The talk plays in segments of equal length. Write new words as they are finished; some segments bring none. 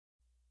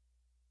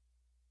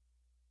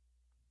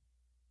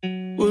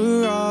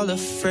all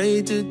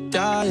afraid to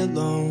die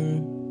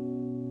alone.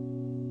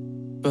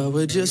 But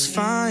we're just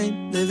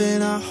fine,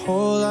 living our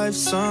whole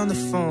lives on the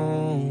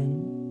phone.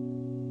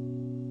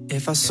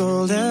 If I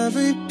sold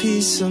every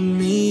piece of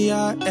me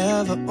I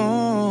ever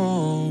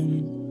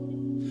owned,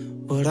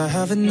 would I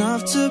have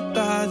enough to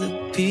buy the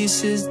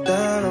pieces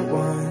that I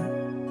want?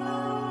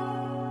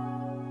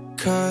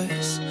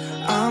 'Cause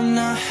I'm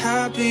not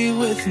happy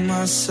with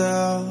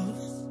myself.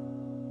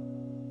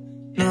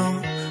 No,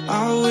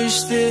 I wish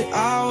that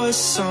I was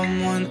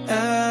someone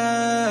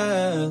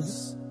else.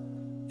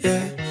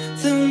 Yeah,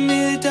 the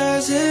mirror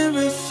doesn't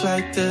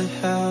reflect the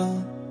hell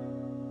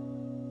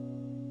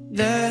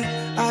that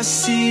I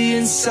see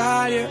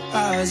inside your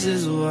eyes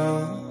as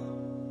well.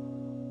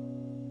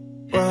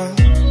 Well,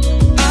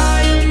 I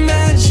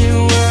imagine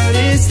what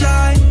it's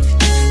like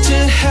to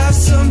have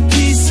some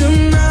peace of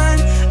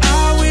mind.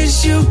 I wish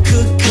you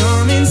could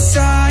come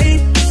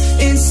inside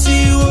and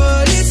see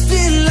what it's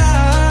been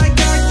like.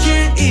 I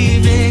can't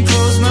even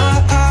close my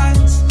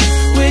eyes.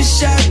 Wish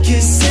I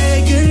could say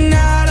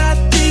goodnight. I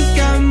think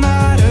I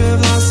might have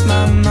lost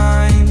my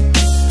mind.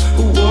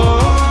 Whoa.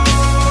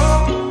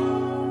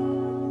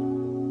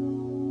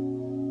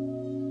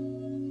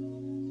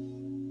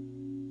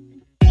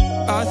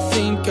 I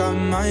think I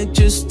might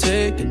just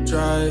take a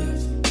drive.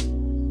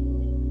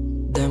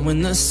 Then when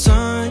the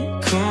sun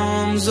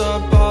comes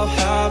up, I'll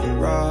have a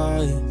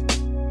ride.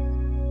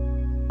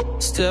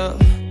 Still,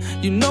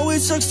 you know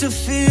it sucks to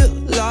feel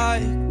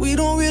like we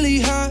don't really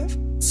have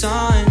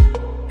time.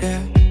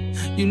 Yeah,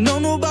 you know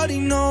nobody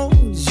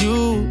knows you,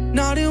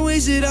 not in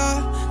ways that I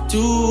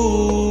do.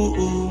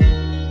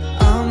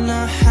 I'm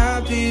not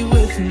happy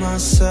with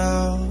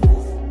myself.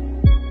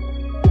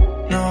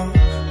 No,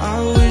 I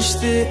wish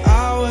that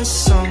I was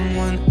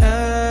someone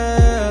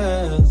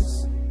else.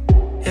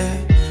 Yeah,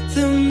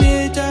 the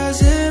mirror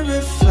doesn't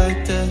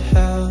reflect the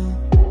hell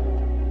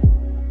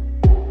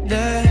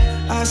that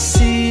I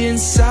see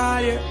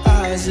inside your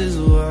eyes as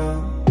well.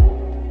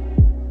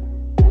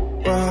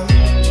 Well,